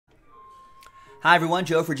Hi everyone,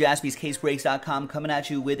 Joe for JaspysCaseBreaks.com coming at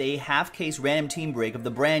you with a half-case random team break of the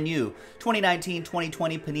brand new 2019-2020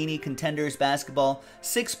 Panini Contenders Basketball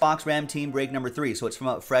 6-box random team break number 3. So it's from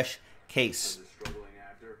a fresh case.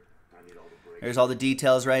 There's all the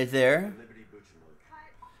details right there.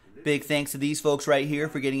 Big thanks to these folks right here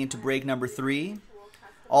for getting into break number 3.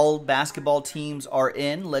 All basketball teams are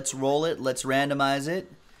in. Let's roll it. Let's randomize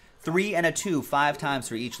it. 3 and a 2, 5 times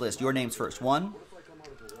for each list. Your names first. 1,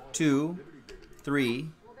 2, 3,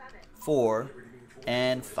 4,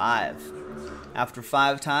 and 5. After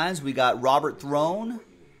 5 times, we got Robert Throne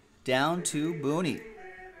down to Booney.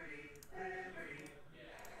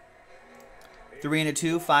 3 and a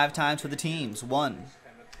 2, 5 times for the teams. 1,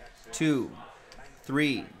 2,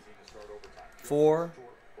 3, 4,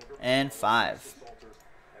 and 5.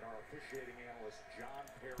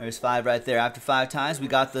 There's 5 right there. After 5 times, we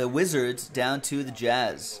got the Wizards down to the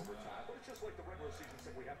Jazz.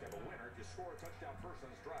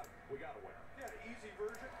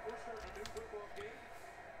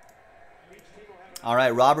 All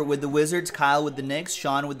right, Robert with the Wizards, Kyle with the Knicks,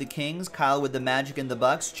 Sean with the Kings, Kyle with the Magic and the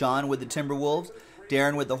Bucks, John with the Timberwolves,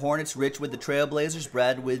 Darren with the Hornets, Rich with the Trailblazers,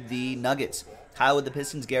 Brad with the Nuggets, Kyle with the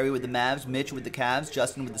Pistons, Gary with the Mavs, Mitch with the Cavs,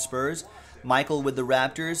 Justin with the Spurs, Michael with the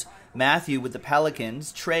Raptors, Matthew with the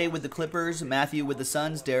Pelicans, Trey with the Clippers, Matthew with the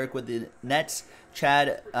Suns, Derek with the Nets,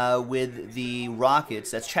 Chad with the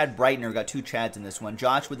Rockets. That's Chad Breitner, got 2 Chads in this one.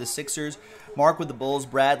 Josh with the Sixers, Mark with the Bulls,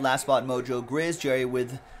 Brad, Last Spot Mojo, Grizz, Jerry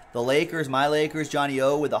with the Lakers, my Lakers, Johnny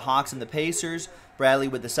O with the Hawks and the Pacers, Bradley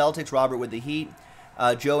with the Celtics, Robert with the Heat,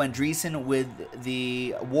 Joe Andreessen with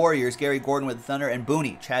the Warriors, Gary Gordon with the Thunder, and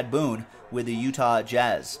Booney, Chad Boone, with the Utah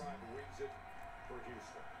Jazz.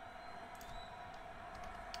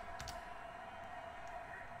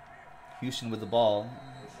 Houston with the ball.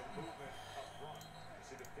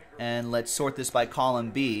 And let's sort this by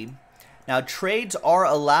column B. Now, trades are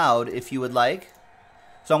allowed if you would like.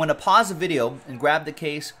 So I'm going to pause the video and grab the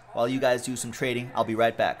case while you guys do some trading. I'll be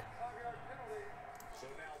right back.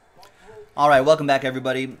 All right, welcome back,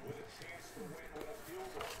 everybody.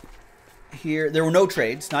 Here, there were no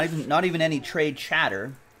trades, not even any trade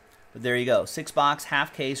chatter. But there you go. 6-box,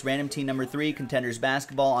 half case, random team number 3, Contenders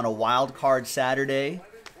Basketball on a wild card Saturday.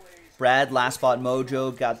 Brad, Last Spot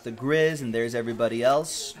Mojo, got the Grizz, and there's everybody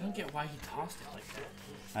else. I don't get why he tossed it like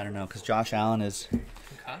that. I don't know, because Josh Allen is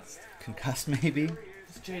concussed maybe.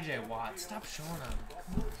 It's J.J. Watt. Stop showing him.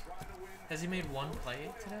 Come on. Has he made one play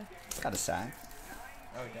today? Got a sack.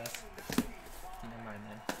 Oh, he does. Never mind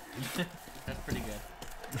then. That's pretty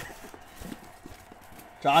good.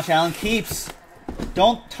 Josh Allen keeps.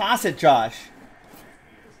 Don't toss it, Josh.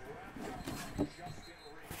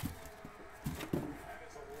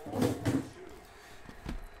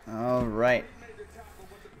 All right.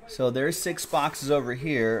 So there's 6 boxes over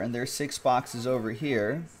here, and there's 6 boxes over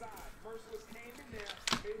here.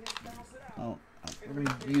 Oh, we're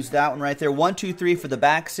going to use that one right there. 1, 2, 3 for the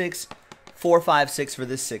back 6. 4, 5, 6 for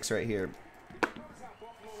this 6 right here.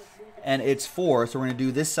 And it's 4, so we're going to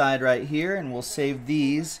do this side right here, and we'll save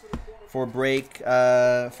these for break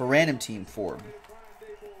for random team 4.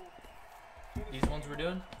 These ones we're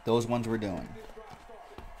doing? Those ones we're doing.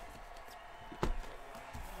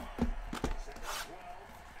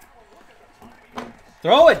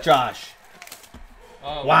 Throw it, Josh.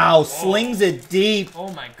 Oh, wow, slings it deep.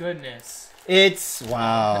 Oh my goodness. It's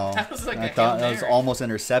wow. That was like I thought that was almost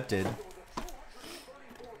intercepted.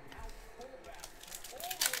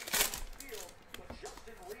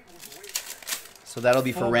 So that'll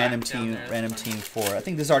be for random team 4. I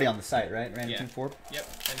think this is already on the site, right? Random team 4. Yep,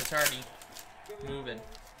 and it's already moving.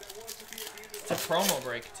 It's a promo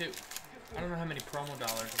break too. I don't know how many promo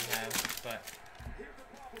dollars we have, but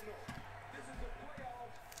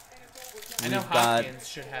I know Hopkins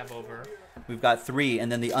should have over. We've got 3,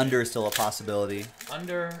 and then the under is still a possibility.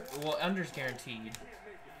 Under's guaranteed.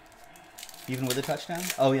 Even with a touchdown?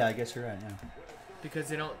 Oh yeah, I guess you're right. Yeah. Because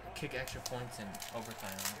they don't kick extra points in overtime.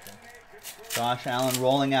 I don't think. Josh Allen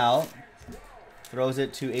rolling out, throws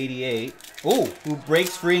it to 88. Oh, who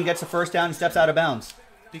breaks free and gets a first down and steps out of bounds.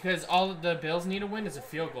 Because all the Bills need to win is a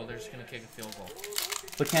field goal. They're just going to kick a field goal.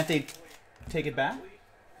 But can't they take it back?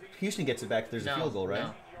 Houston gets it back if there's a field goal, right?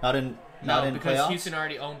 No. Not in because playoffs? Houston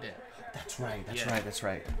already owned it. That's right. That's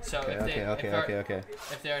right. So okay, if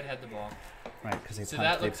they already had the ball. Right, because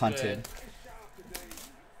they punted. Good.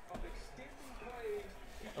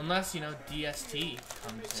 Unless, DST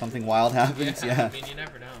comes in. Something wild happens, yeah. I mean, you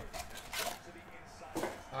never know.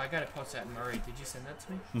 Oh, I got to post that in Murray. Did you send that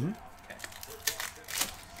to me? Mm-hmm. Okay.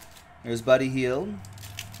 There's Buddy Hield.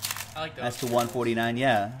 I like those. That's to 149,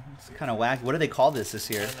 yeah. It's kind of wacky. What do they call this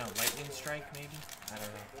year? I don't know. Lightning Strike, maybe? I don't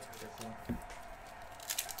know. They're cool.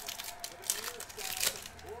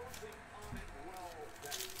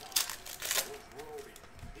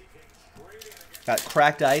 Got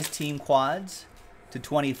Cracked Ice Team Quads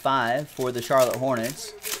 /25 for the Charlotte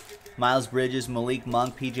Hornets. Miles Bridges, Malik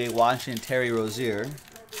Monk, P.J. Washington, Terry Rozier.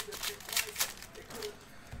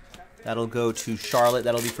 That'll go to Charlotte.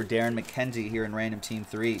 That'll be for Darren McKenzie here in Random Team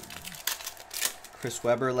 3. Chris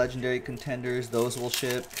Webber, Legendary Contenders. Those will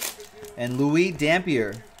ship. And Louis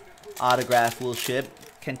Dampier, autograph will ship.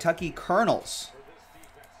 Kentucky Colonels.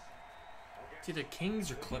 It's either Kings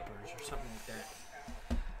or Clippers or something like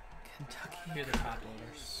that. Kentucky. Here are the top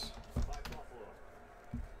loaders.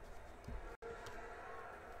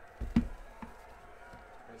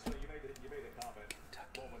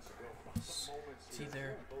 It's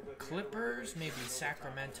either Clippers, maybe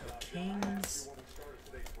Sacramento Kings,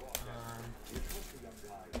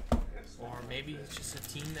 or maybe it's just a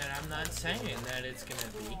team that I'm not saying that it's going to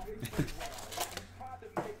be.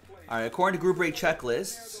 All right, according to group rate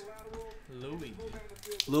checklists,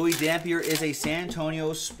 Louis Dampier is a San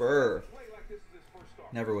Antonio Spur.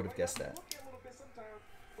 Never would have guessed that.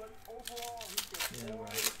 Yeah,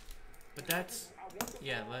 right. But that's,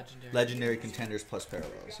 yeah, legendary. Legendary Contenders plus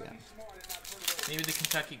parallels, yeah. Maybe the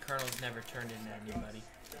Kentucky Colonels never turned into anybody.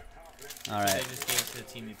 All right. They just gave it to the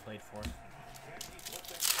team he played for.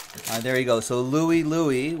 All right, there you go. So Louis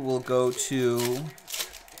will go to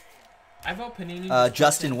I vote Panini.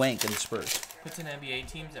 Justin Wank and the Spurs. Puts in NBA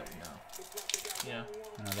teams that we know. You know?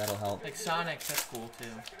 That'll help. Like Sonics, that's cool too.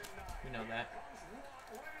 We know that.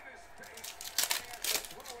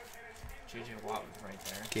 JJ Watt was right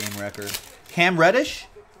there. Game record. Cam Reddish,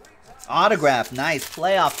 autograph. Nice.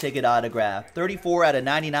 Playoff ticket autograph. 34 out of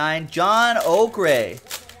 99. John Okray.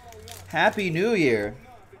 Happy New Year.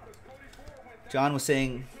 John was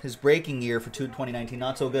saying his breaking year for 2019,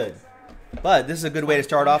 not so good. But this is a good way to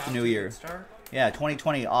start off the new year. Yeah,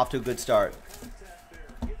 2020 off to a good start.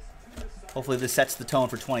 Hopefully this sets the tone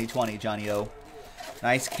for 2020, Johnny O.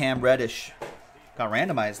 Nice Cam Reddish. Got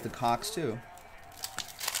randomized, the Cox too.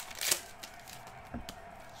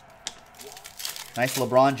 Nice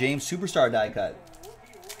LeBron James Superstar die cut.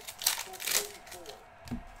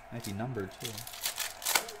 Might be numbered too.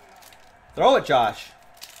 Throw it, Josh.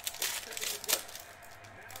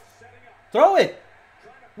 Throw it.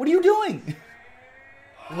 What are you doing?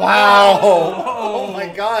 Wow. Oh my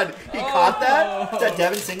God. He caught that? Is that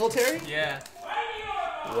Devin Singletary? Yeah.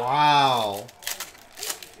 Wow.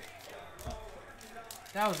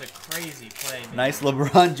 That was a crazy play, man. Nice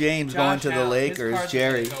LeBron James going to the Allen, Lakers.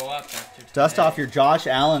 Jerry. Go up after Dust today. off your Josh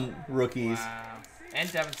Allen rookies. Wow.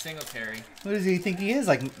 And Devin Singletary. Who does he think he is?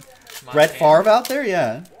 Like Montana. Brett Favre out there?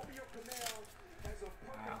 Yeah.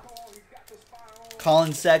 Wow.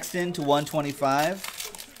 Colin Sexton to 125.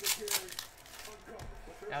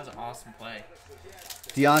 That was an awesome play.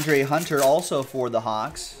 DeAndre Hunter also for the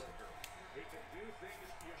Hawks.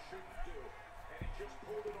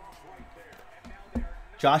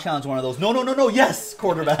 Josh Allen's one of those. No, no, no, no. Yes,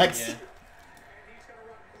 quarterbacks.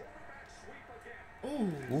 Yeah.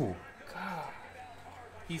 Ooh. Ooh. God.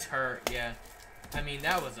 He's hurt, yeah. I mean,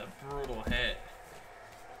 that was a brutal hit.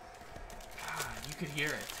 God, you could hear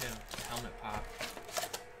it, too. Helmet pop.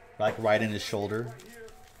 Like right in his shoulder.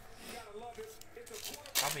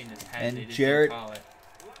 Probably in his head. And they just Jarrett didn't call it.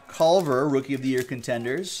 Culver, Rookie of the Year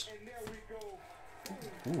contenders.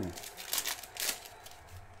 Ooh.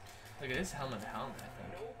 Look at this helmet, I think.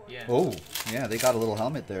 Yeah. Oh, yeah, they got a little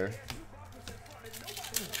helmet there.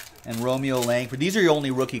 And Romeo Langford. These are your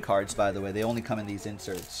only rookie cards, by the way. They only come in these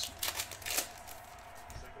inserts.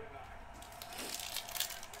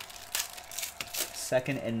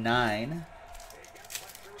 Second and 9.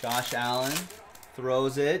 Josh Allen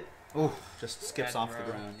throws it. Ooh, just skips Bad off throw.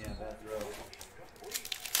 the ground. Yeah, bad throw.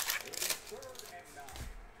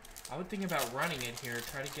 I would think about running it here.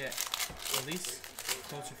 Try to get at least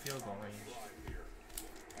closer field goal range.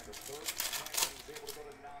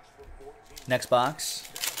 Next box.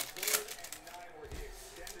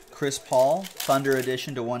 Chris Paul, Thunder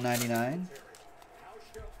Edition to 199.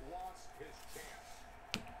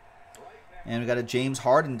 And we got a James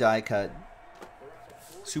Harden die cut.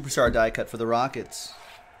 Superstar die cut for the Rockets.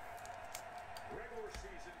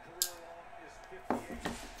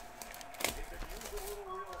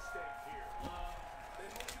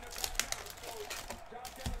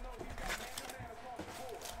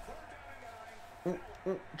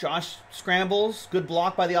 Josh scrambles. Good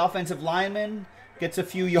block by the offensive lineman. Gets a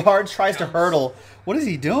few yards. Tries to hurdle. What is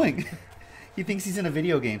he doing? He thinks he's in a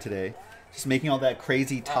video game today. Just making all that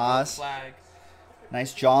crazy toss. Flag.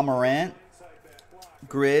 Nice Ja Morant.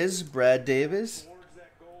 Grizz. Brad Davis.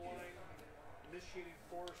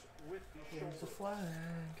 Here's the flag.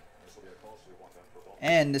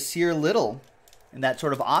 And Nasir Little in that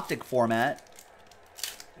sort of optic format.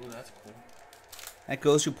 Ooh, that's cool. That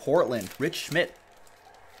goes to Portland. Rich Schmidt.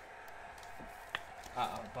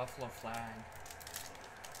 Uh-oh, Buffalo flag.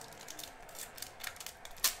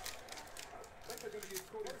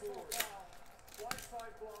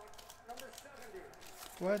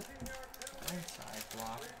 What? Inside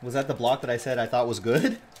block. Was that the block that I said I thought was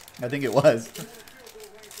good? I think it was.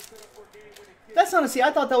 That's not a see.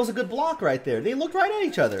 I thought that was a good block right there. They looked right at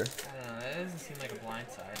each other. I don't know. That doesn't seem like a blind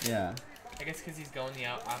side. Yeah. I guess because he's going the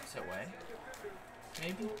opposite way.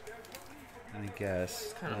 Maybe? I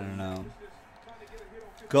guess. I don't know. know.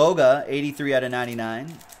 Goga, 83 out of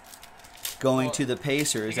 99. Going to the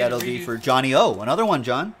Pacers. Again, That'll be for Johnny O. Another one,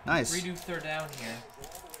 John. Nice. Redo third down here.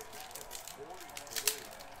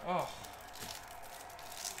 Oh.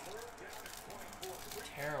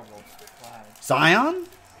 Terrible flag. Zion?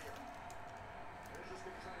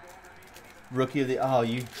 Rookie of the... Oh,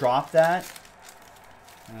 you dropped that?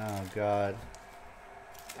 Oh, God.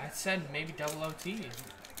 I said maybe double OT. It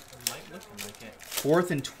might look like it.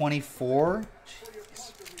 4th and 24.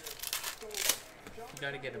 You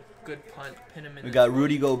got to get a good punt, pin him in. We got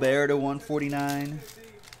Rudy Gobert to 149.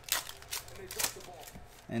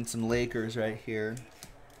 And some Lakers right here.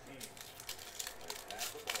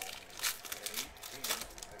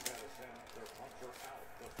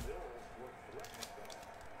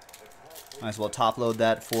 Might as well top load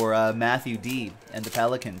that for Matthew D and the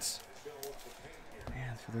Pelicans.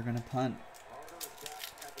 Man, so they're going to punt.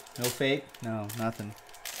 No fake? No, nothing.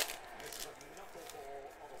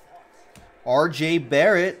 RJ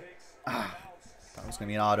Barrett. Ah, thought it was going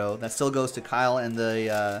to be an auto. That still goes to Kyle and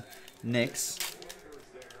the Knicks.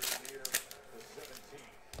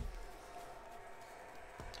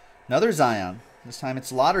 Another Zion. This time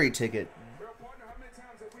it's lottery ticket.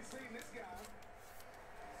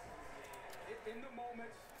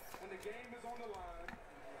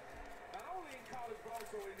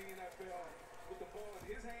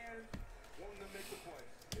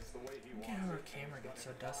 Look at how our camera gets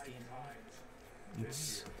so dusty and hot. We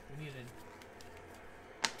need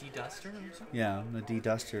a de-duster or something? Yeah, the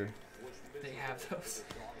de-duster. They have those.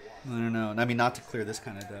 I don't know. I mean, not to clear this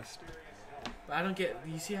kind of dust. But I don't get.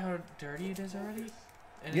 You see how dirty it is already?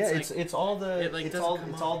 And Yeah, it's it's all the it, like, it's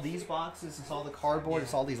doesn't come all off. these boxes. It's all the cardboard. Yeah.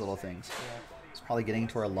 It's all these little things. Yeah. It's probably getting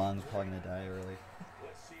into our lungs. Probably gonna die early.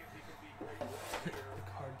 The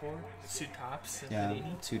cardboard, suit tops, and Yeah,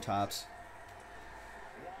 Panini. 2 tops.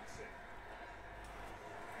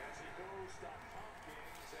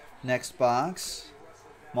 Next box,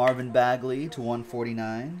 Marvin Bagley to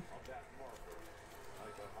 149.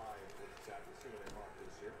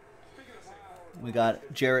 We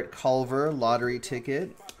got Jarrett Culver, lottery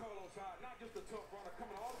ticket.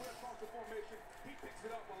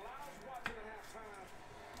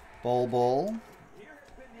 Bol.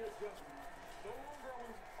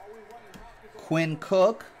 Quinn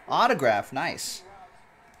Cook, autograph, nice.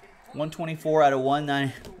 124 out of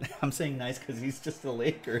 190. I'm saying nice because he's just a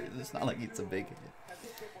Laker. It's not like he's a big hit.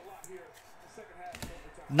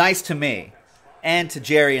 Nice to me. And to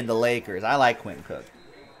Jerry and the Lakers. I like Quinn Cook.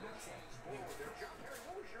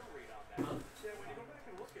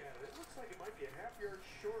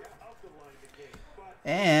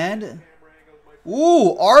 And,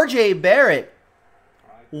 ooh, RJ Barrett.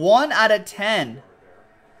 1 out of 10.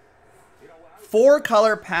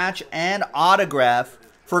 4-color patch and autograph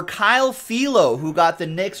for Kyle Philo, who got the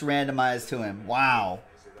Knicks randomized to him. Wow.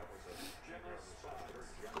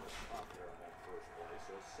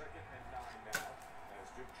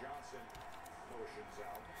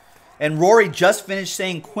 And Rory just finished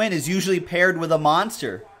saying Quinn is usually paired with a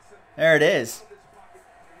monster. There it is.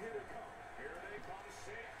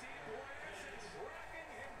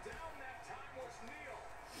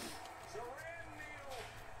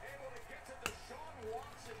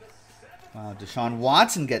 Wow, Deshaun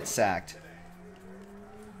Watson gets sacked.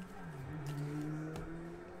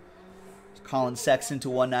 Colin Sexton to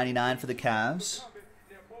 199 for the Cavs.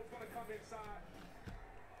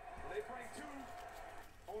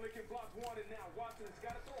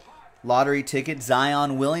 Lottery ticket,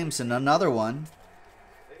 Zion Williamson, another one.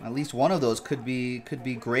 At least one of those could be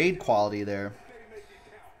grade quality there.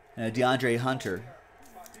 And DeAndre Hunter.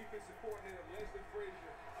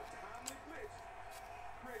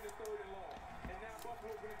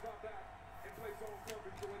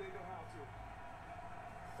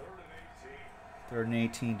 Third and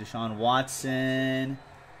 18, Deshaun Watson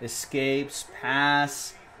escapes,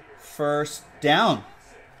 pass, first down.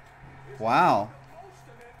 Wow.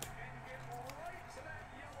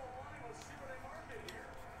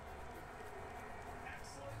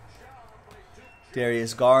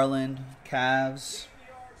 Darius Garland, Cavs.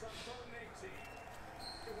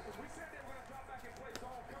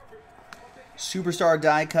 Superstar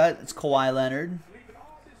die cut. It's Kawhi Leonard.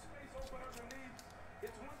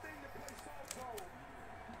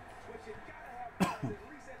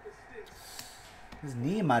 His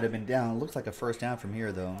knee might have been down. It looks like a first down from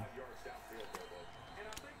here, though.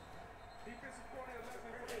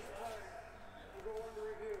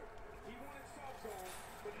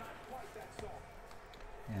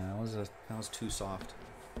 Yeah, that was too soft.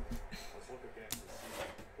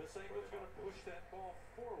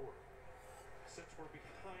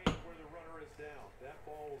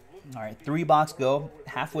 All right, 3 box go.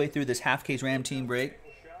 Halfway through this half case random team break.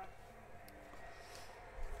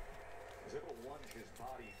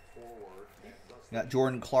 Got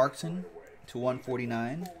Jordan Clarkson to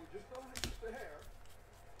 149.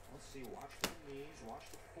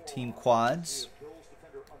 Team quads.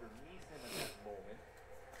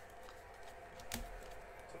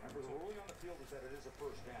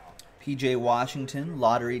 PJ Washington,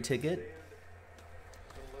 lottery ticket.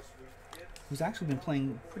 Who's actually been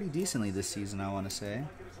playing pretty decently this season, I want to say.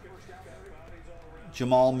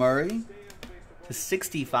 Jamal Murray to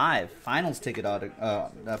 65. Finals ticket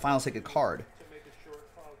card.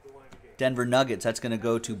 Denver Nuggets. That's going to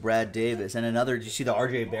go to Brad Davis. And another, did you see the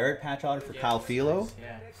RJ Barrett patch auto for Kyle Philo?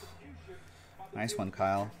 Yeah. Nice one,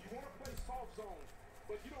 Kyle.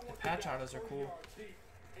 The patch autos are cool.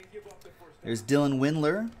 There's Dylan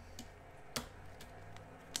Windler.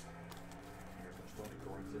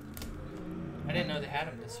 I didn't know they had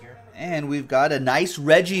him this year. And we've got a nice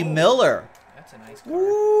Reggie Miller. That's a nice card.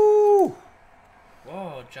 Woo!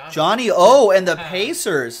 Whoa, Johnny O and the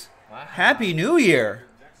Pacers. Wow. Happy New Year.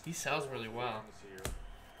 He sells really well.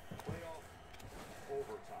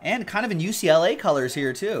 And kind of in UCLA colors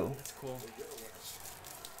here, too. That's cool.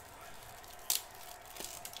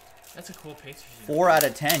 That's a cool Pacers uniform. 4 out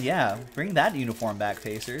of 10, yeah. Bring that uniform back,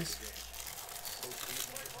 Pacers.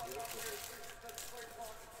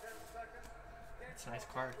 That's a nice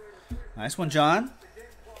card. Nice one, John.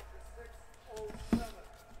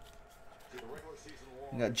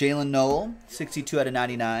 We got Jalen Noel, 62 out of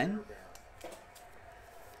 99.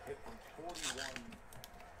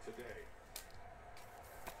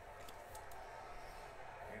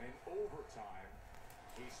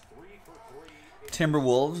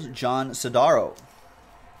 Timberwolves, John Sodaro.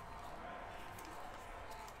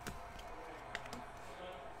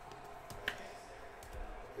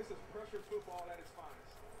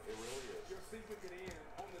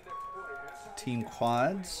 Team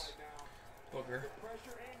quads. Booger.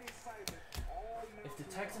 If the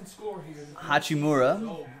Texans score here,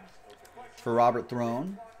 Hachimura for Robert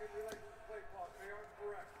Throne.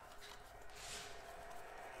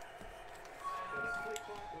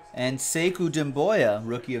 And Sekou Demboya,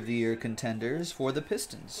 Rookie of the Year contenders for the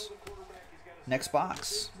Pistons. Next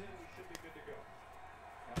box.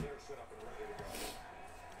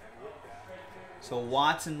 So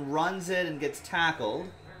Watson runs it and gets tackled.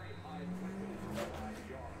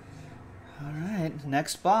 All right,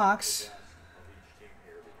 next box.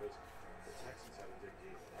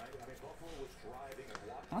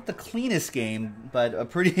 Not the cleanest game, but a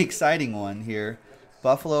pretty exciting one here.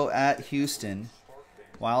 Buffalo at Houston.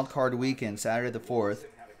 Wild card weekend, Saturday the 4th.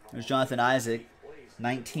 There's Jonathan Isaac.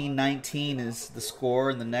 19-19 is the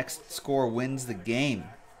score, and the next score wins the game.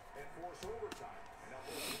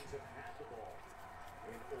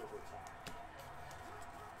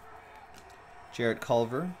 Jarrett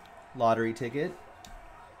Culver, lottery ticket.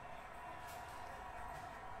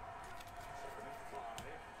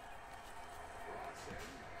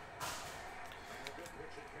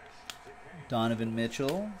 Donovan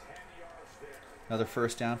Mitchell. Another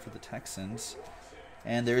first down for the Texans.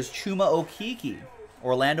 And there's Chuma Okeke,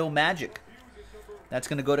 Orlando Magic. That's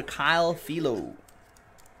going to go to Kyle Philo.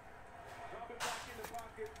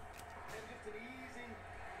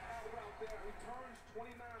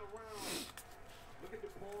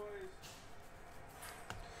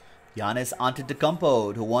 Giannis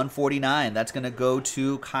Antetokounmpo to 149. That's going to go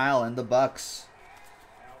to Kyle and the Bucks.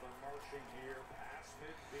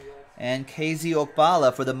 And KZ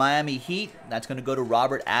Okpala for the Miami Heat. That's going to go to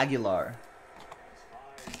Robert Aguilar.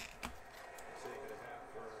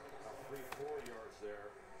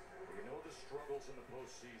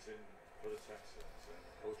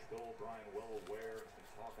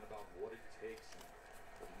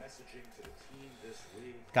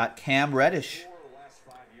 Got Cam Reddish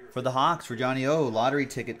for the Hawks for Johnny O. Lottery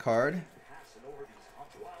ticket card.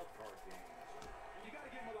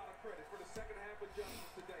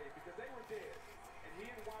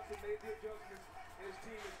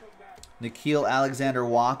 Nickeil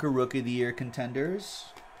Alexander-Walker, Rookie of the Year contenders.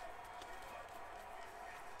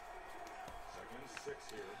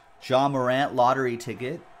 John Morant lottery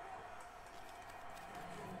ticket.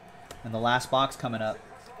 And the last box coming up.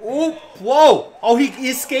 Oh, whoa! Oh, he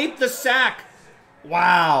escaped the sack.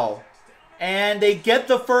 Wow. And they get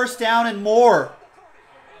the first down and more.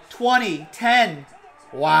 20, 10.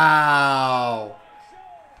 Wow.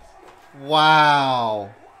 Wow.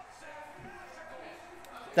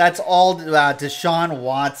 That's all. Deshaun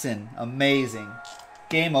Watson. Amazing.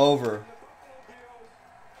 Game over.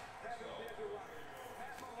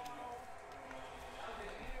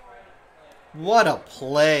 What a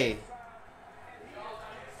play.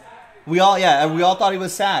 We all thought he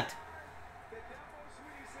was sacked.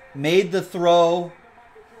 Made the throw.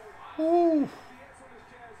 Woo.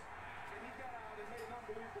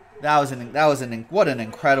 What an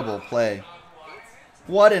incredible play.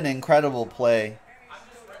 What an incredible play.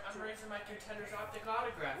 I'm raising my Contenders Optic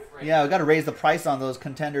autograph right Yeah, we got to raise the price on those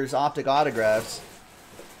Contenders Optic autographs.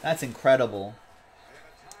 That's incredible.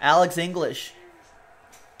 Alex English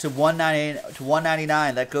to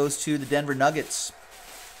 199. That goes to the Denver Nuggets.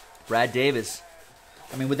 Brad Davis.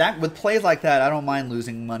 I mean, with plays like that, I don't mind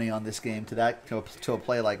losing money on this game to a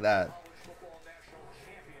play like that.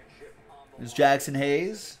 There's Jackson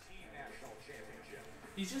Hayes.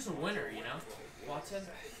 He's just a winner, you know, Watson.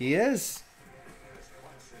 He is.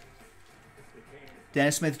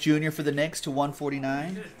 Dennis Smith Jr. for the Knicks to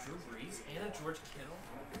 149. Drew Brees and a George Kittle.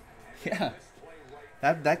 Yeah,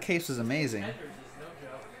 that case was amazing.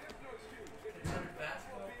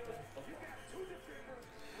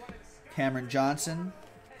 Cameron Johnson.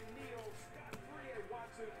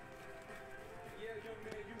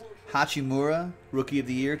 Hachimura, Rookie of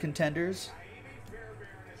the Year contenders.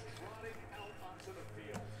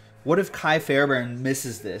 What if Kai Fairbairn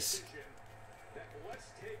misses this?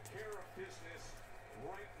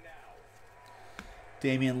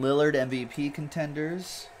 Damian Lillard, MVP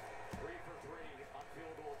contenders.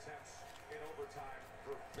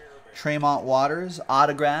 Tremont Waters,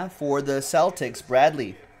 autograph for the Celtics,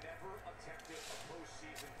 Bradley.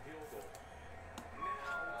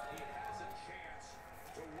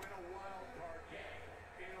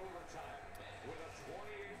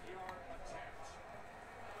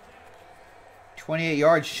 .28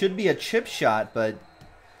 yards should be a chip shot, but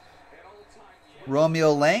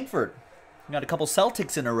Romeo Langford. We got a couple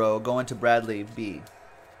Celtics in a row going to Bradley B.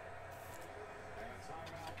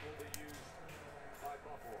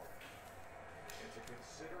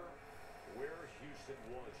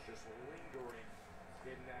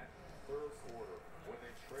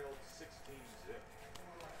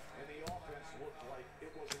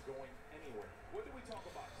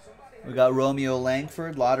 We got Romeo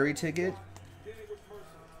Langford, lottery ticket.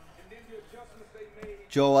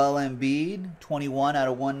 Joel Embiid, 21 out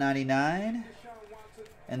of 199.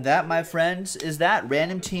 And that, my friends, is that.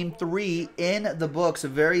 Random Team 3 in the books. A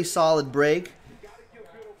very solid break.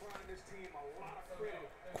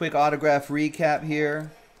 Quick autograph recap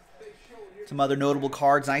here. Some other notable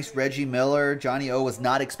cards. Nice Reggie Miller. Johnny O was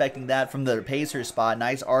not expecting that from the Pacers spot.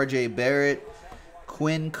 Nice RJ Barrett.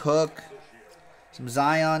 Quinn Cook. Some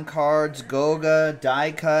Zion cards. Goga.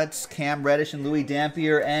 Die cuts. Cam Reddish and Louis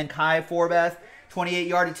Dampier. And Kai Forbath.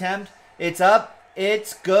 28-yard attempt. It's up.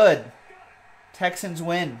 It's good. Texans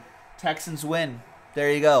win. Texans win.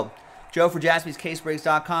 There you go. Joe for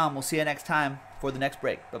JaspysCaseBreaks.com. We'll see you next time for the next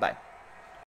break. Bye-bye.